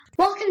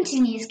Welcome to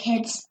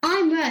NewzKidz.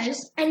 I'm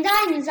Rose. And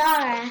I'm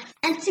Zara.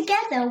 And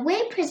together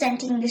we're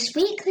presenting this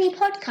weekly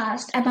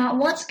podcast about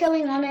what's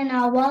going on in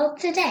our world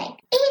today.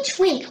 Each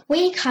week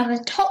we cover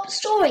top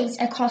stories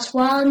across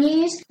world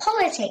news,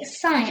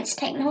 politics, science,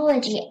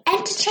 technology,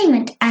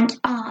 entertainment and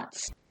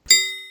arts.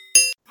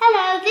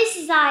 Hello, this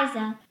is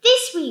Isa.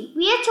 This week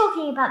we are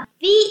talking about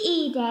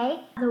VE Day,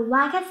 the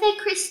Wagatha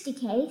Christie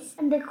case,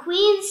 and the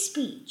Queen's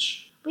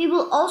speech. We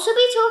will also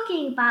be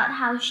talking about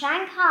how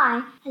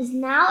Shanghai has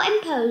now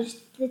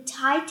imposed the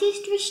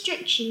tightest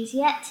restrictions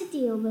yet to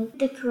deal with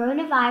the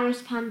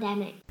coronavirus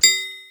pandemic.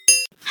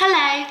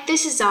 Hello,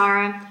 this is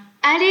Zara.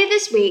 Earlier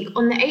this week,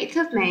 on the 8th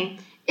of May,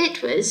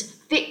 it was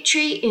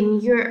Victory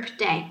in Europe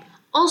Day,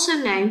 also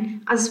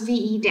known as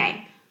VE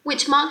Day,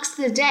 which marks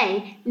the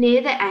day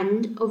near the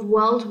end of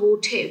World War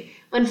II,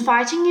 when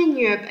fighting in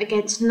Europe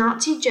against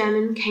Nazi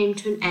Germany came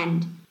to an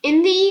end.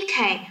 In the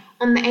UK,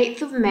 on the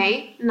 8th of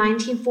May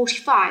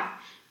 1945,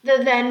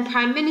 the then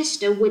Prime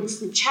Minister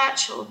Winston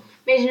Churchill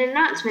made an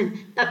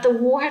announcement that the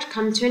war had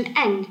come to an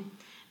end.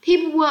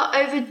 People were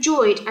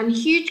overjoyed and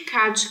huge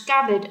crowds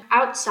gathered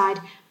outside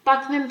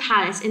Buckingham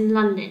Palace in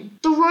London.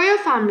 The royal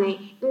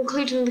family,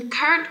 including the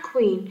current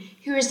Queen,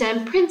 who was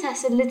then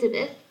Princess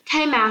Elizabeth,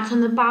 came out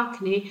on the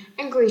balcony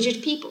and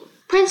greeted people.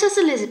 Princess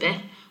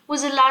Elizabeth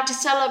was allowed to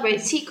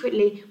celebrate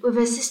secretly with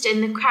her sister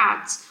in the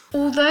crowds.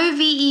 Although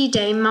VE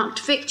Day marked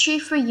victory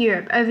for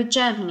Europe over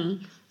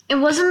Germany, it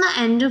wasn't the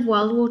end of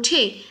World War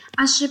II,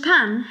 as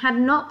Japan had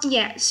not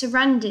yet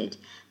surrendered.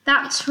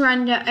 That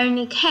surrender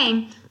only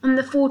came on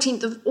the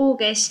 14th of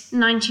August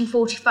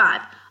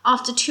 1945,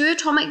 after 2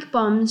 atomic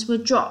bombs were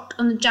dropped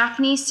on the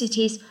Japanese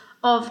cities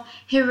of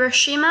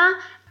Hiroshima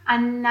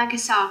and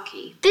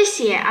Nagasaki. This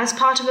year, as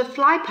part of a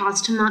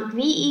flypast to mark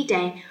VE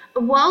Day, a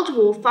World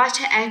War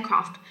fighter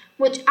aircraft,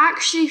 which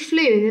actually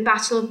flew in the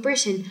Battle of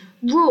Britain,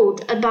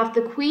 roared above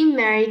the Queen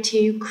Mary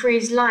II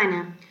cruise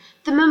liner.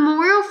 The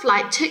memorial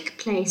flight took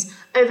place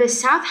over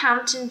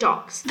Southampton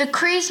docks. The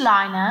cruise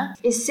liner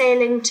is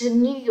sailing to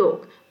New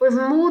York with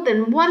more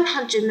than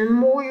 100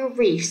 memorial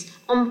wreaths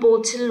on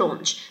board to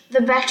launch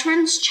the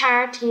Veterans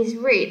Charities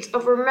Wreaths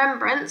of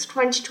Remembrance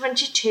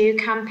 2022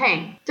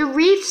 campaign. The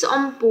wreaths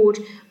on board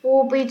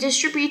will be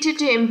distributed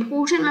to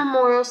important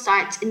memorial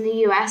sites in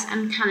the US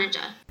and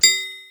Canada.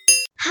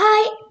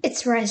 Hi,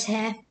 it's Rose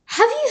here.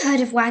 Have you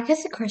heard of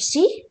Wagatha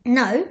Christie?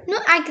 No,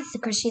 not Agatha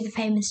Christie, the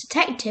famous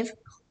detective.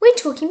 We're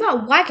talking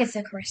about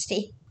Wagatha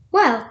Christie.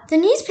 Well, the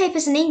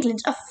newspapers in England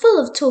are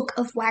full of talk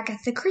of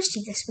Wagatha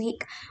Christie this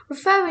week,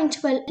 referring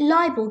to a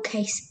libel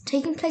case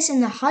taking place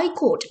in the High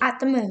Court at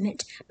the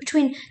moment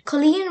between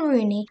Coleen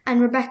Rooney and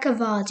Rebecca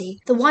Vardy,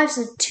 the wives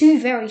of 2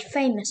 very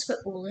famous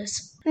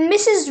footballers.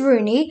 Mrs.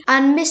 Rooney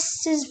and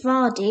Mrs.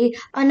 Vardy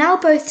are now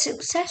both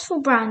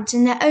successful brands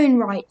in their own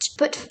right,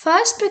 but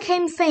first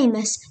became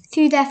famous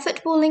through their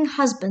footballing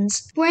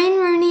husbands. Wayne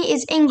Rooney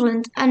is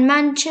England and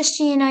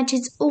Manchester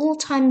United's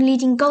all-time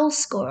leading goal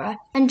scorer,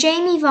 and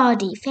Jamie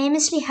Vardy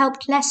famously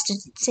helped Leicester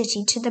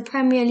City to the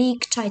Premier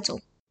League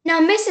title. Now,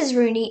 Mrs.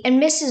 Rooney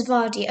and Mrs.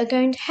 Vardy are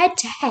going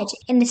head-to-head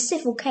in a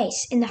civil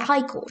case in the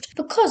High Court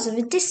because of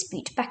a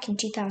dispute back in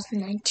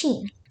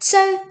 2019.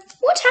 So,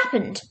 what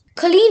happened?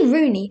 Coleen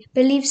Rooney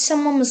believes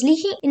someone was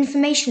leaking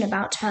information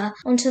about her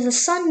onto the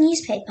Sun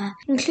newspaper,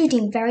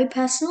 including very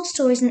personal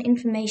stories and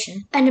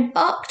information, and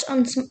embarked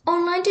on some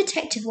online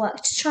detective work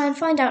to try and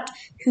find out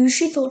who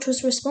she thought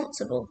was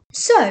responsible.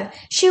 So,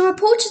 she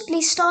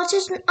reportedly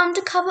started an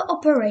undercover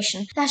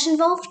operation that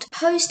involved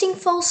posting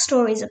false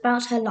stories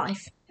about her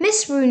life.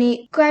 Miss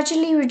Rooney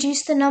gradually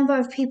reduced the number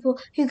of people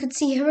who could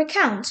see her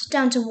account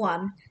down to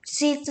 1 to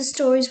see if the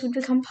stories would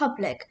become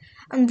public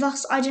and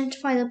thus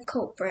identify the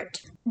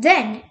culprit.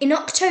 Then, in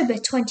October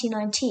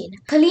 2019,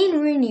 Coleen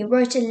Rooney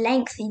wrote a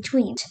lengthy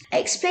tweet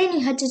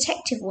explaining her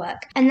detective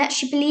work and that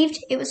she believed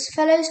it was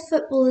fellow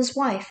footballer's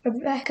wife,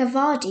 Rebecca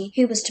Vardy,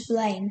 who was to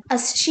blame,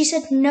 as she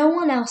said no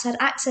one else had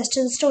access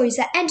to the stories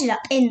that ended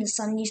up in the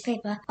Sun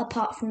newspaper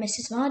apart from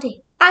Mrs.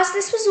 Vardy. As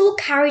this was all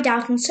carried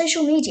out on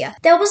social media,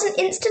 there was an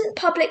instant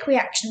public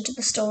reaction to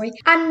the story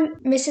and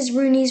Mrs.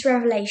 Rooney's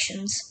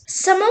revelations.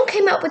 Someone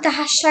came up with the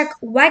hashtag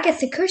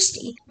Wagatha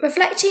Christie,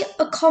 reflecting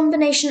a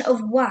combination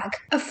of wag,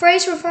 a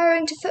phrase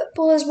referring to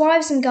footballers'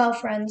 wives and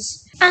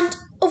girlfriends, and,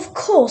 of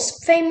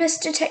course, famous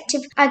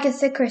detective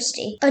Agatha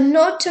Christie, a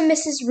nod to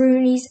Mrs.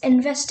 Rooney's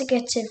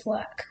investigative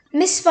work.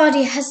 Miss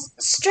Vardy has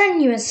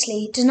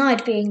strenuously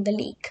denied being the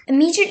leak,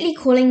 immediately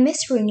calling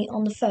Miss Rooney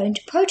on the phone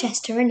to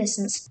protest her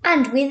innocence,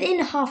 and within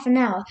half an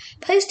hour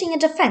posting a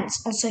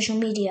defence on social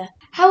media.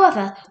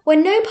 However,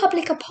 when no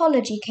public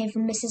apology came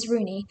from Mrs.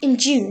 Rooney in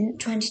June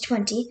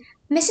 2020,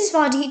 Mrs.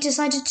 Vardy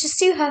decided to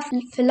sue her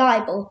for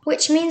libel,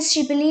 which means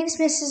she believes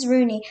Mrs.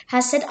 Rooney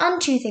has said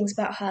untrue things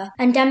about her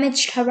and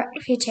damaged her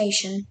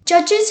reputation.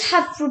 Judges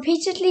have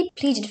repeatedly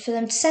pleaded for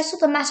them to settle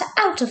the matter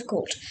out of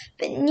court,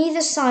 but neither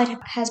side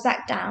has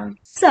backed down.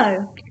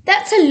 So,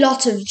 that's a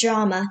lot of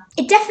drama.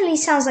 It definitely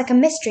sounds like a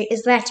mystery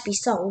is there to be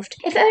solved.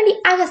 If only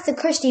Agatha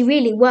Christie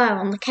really were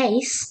on the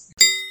case.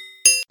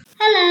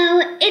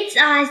 Hello, it's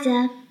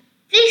Isa.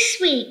 This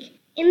week,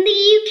 In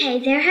the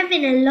UK, there have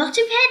been a lot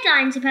of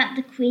headlines about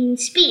the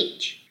Queen's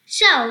speech.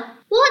 So,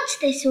 what's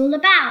this all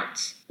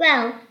about?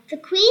 Well, the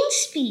Queen's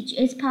speech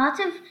is part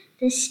of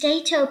the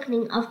state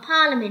opening of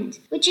Parliament,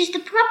 which is the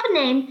proper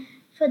name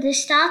for the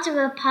start of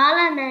a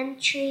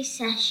parliamentary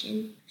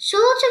session,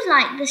 sort of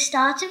like the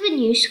start of a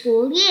new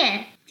school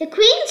year. The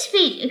Queen's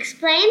speech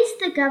explains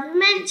the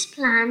government's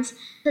plans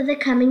for the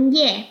coming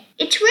year.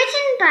 It's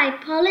written by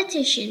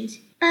politicians,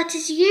 but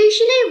is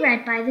usually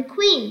read by the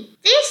Queen.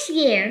 This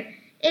year,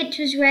 it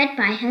was read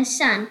by her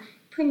son,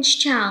 Prince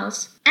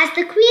Charles, as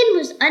the Queen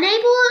was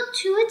unable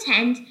to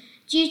attend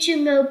due to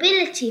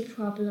mobility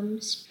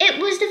problems. It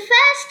was the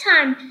first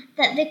time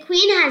that the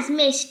Queen has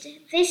missed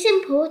this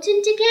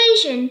important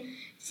occasion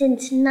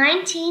since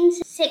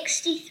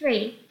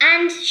 1963,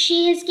 and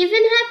she has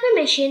given her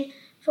permission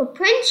for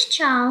Prince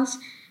Charles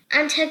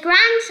and her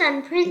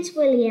grandson Prince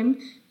William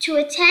to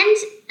attend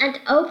and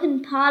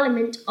open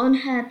Parliament on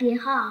her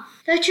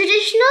behalf. The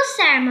traditional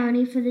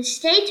ceremony for the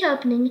state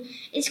opening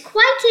is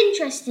quite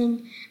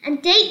interesting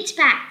and dates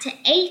back to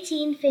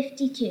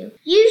 1852.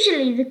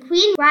 Usually the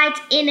Queen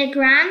rides in a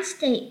grand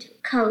state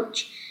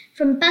coach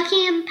from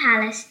Buckingham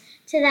Palace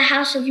to the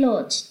House of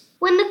Lords.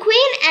 When the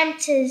Queen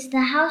enters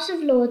the House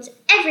of Lords,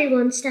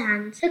 everyone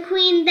stands. The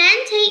Queen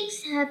then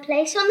takes her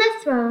place on the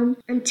throne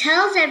and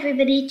tells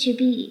everybody to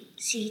be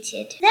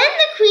seated. Then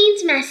the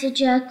Queen's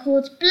messenger,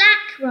 called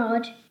Black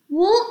Rod,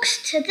 walks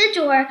to the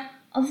door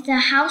of the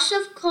House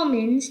of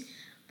Commons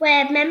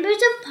where members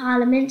of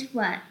Parliament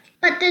work.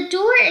 But the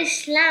door is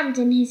slammed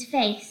in his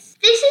face.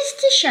 This is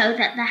to show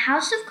that the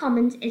House of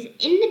Commons is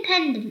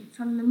independent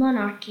from the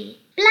monarchy.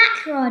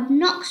 Black Rod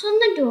knocks on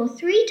the door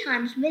 3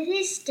 times with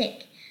his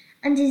stick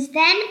and is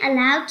then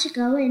allowed to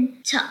go in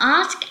to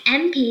ask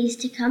MPs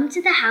to come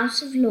to the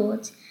House of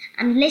Lords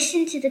and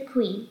listen to the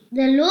Queen.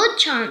 The Lord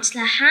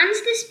Chancellor hands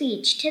the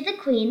speech to the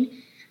Queen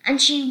and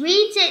she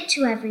reads it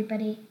to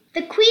everybody.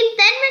 The Queen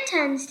then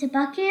returns to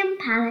Buckingham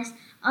Palace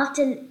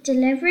after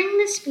delivering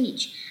the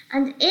speech,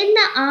 and in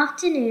the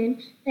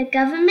afternoon the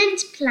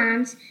government's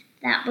plans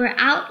that were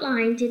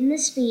outlined in the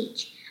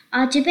speech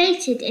are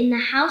debated in the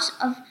House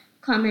of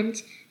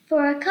Commons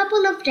for a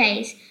couple of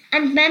days,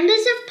 and members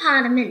of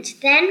Parliament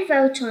then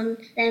vote on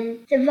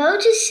them. The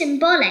vote is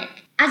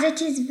symbolic, as it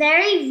is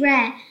very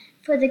rare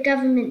for the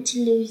government to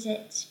lose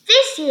it.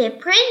 This year,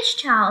 Prince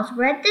Charles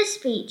read the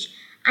speech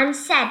and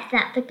said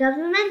that the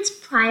government's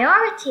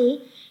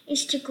priority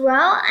is to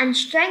grow and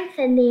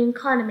strengthen the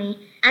economy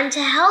and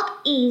to help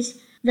ease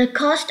the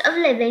cost of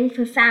living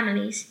for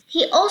families.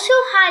 He also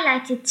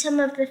highlighted some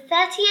of the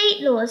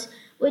 38 laws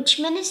which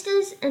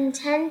ministers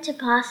intend to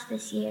pass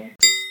this year.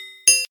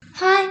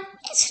 Hi,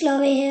 it's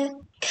Laurie here.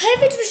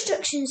 COVID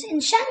restrictions in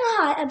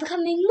Shanghai are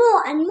becoming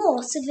more and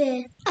more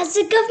severe as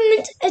the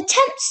government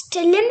attempts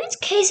to limit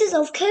cases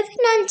of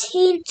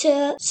COVID-19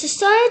 to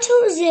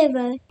societal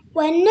zero,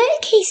 where no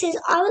cases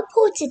are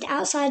reported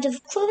outside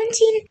of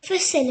quarantine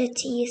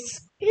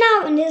facilities.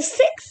 Now in the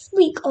 6th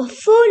week of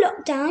full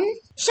lockdown,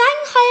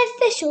 Shanghai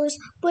officials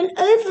will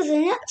over the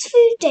next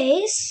few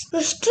days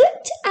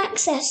restrict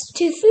access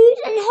to food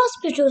and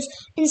hospitals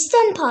in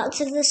some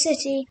parts of the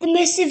city. The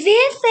most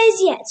severe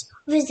phase yet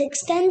of its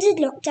extended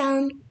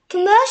lockdown.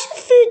 Commercial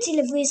food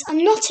deliveries are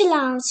not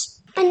allowed,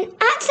 and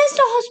access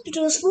to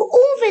hospitals for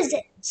all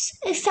visits,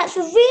 except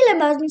for real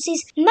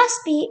emergencies,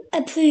 must be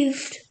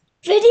approved.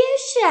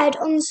 Videos shared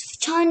on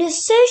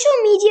China's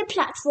social media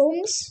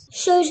platforms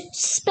showed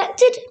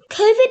suspected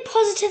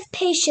COVID-positive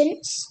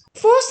patients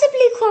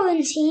forcibly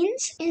quarantined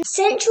in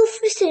central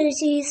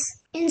facilities.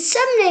 In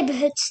some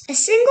neighbourhoods, a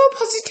single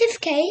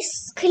positive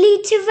case could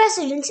lead to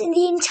residents in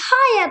the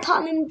entire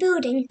apartment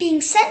building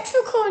being sent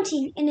for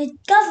quarantine in a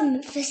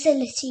government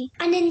facility,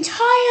 and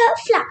entire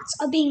flats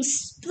are being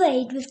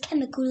sprayed with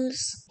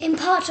chemicals in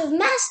part of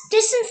mass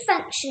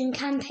disinfection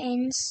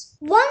campaigns.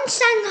 One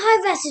Shanghai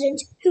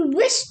resident who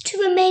wished to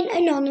remain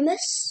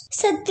anonymous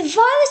said the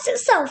virus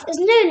itself is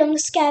no longer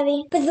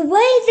scary, but the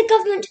way the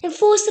government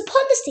enforced the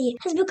policy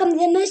has become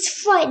the most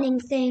frightening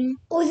thing.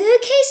 Although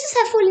cases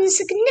have fallen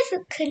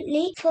significantly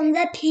from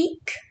their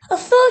peak,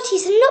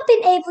 authorities have not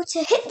been able to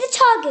hit the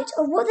target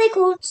of what they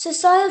call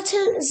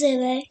societal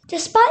zero.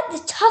 Despite the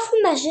tougher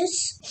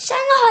measures,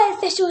 Shanghai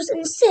officials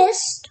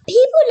insist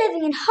people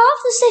living in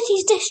half the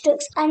city's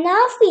districts are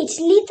now free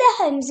to leave their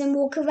homes and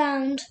walk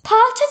around.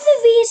 Part of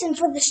the reason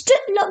for the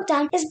strict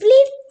lockdown is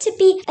believed to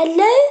be a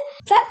low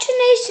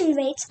vaccination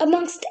rate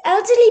amongst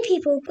elderly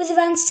people, with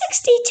around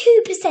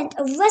 62%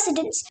 of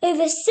residents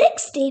over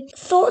 60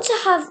 thought to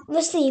have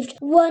received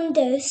 1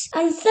 dose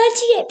and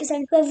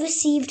 38% who have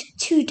received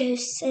 2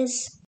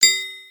 doses.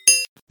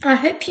 I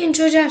hope you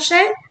enjoyed our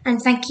show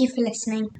and thank you for listening.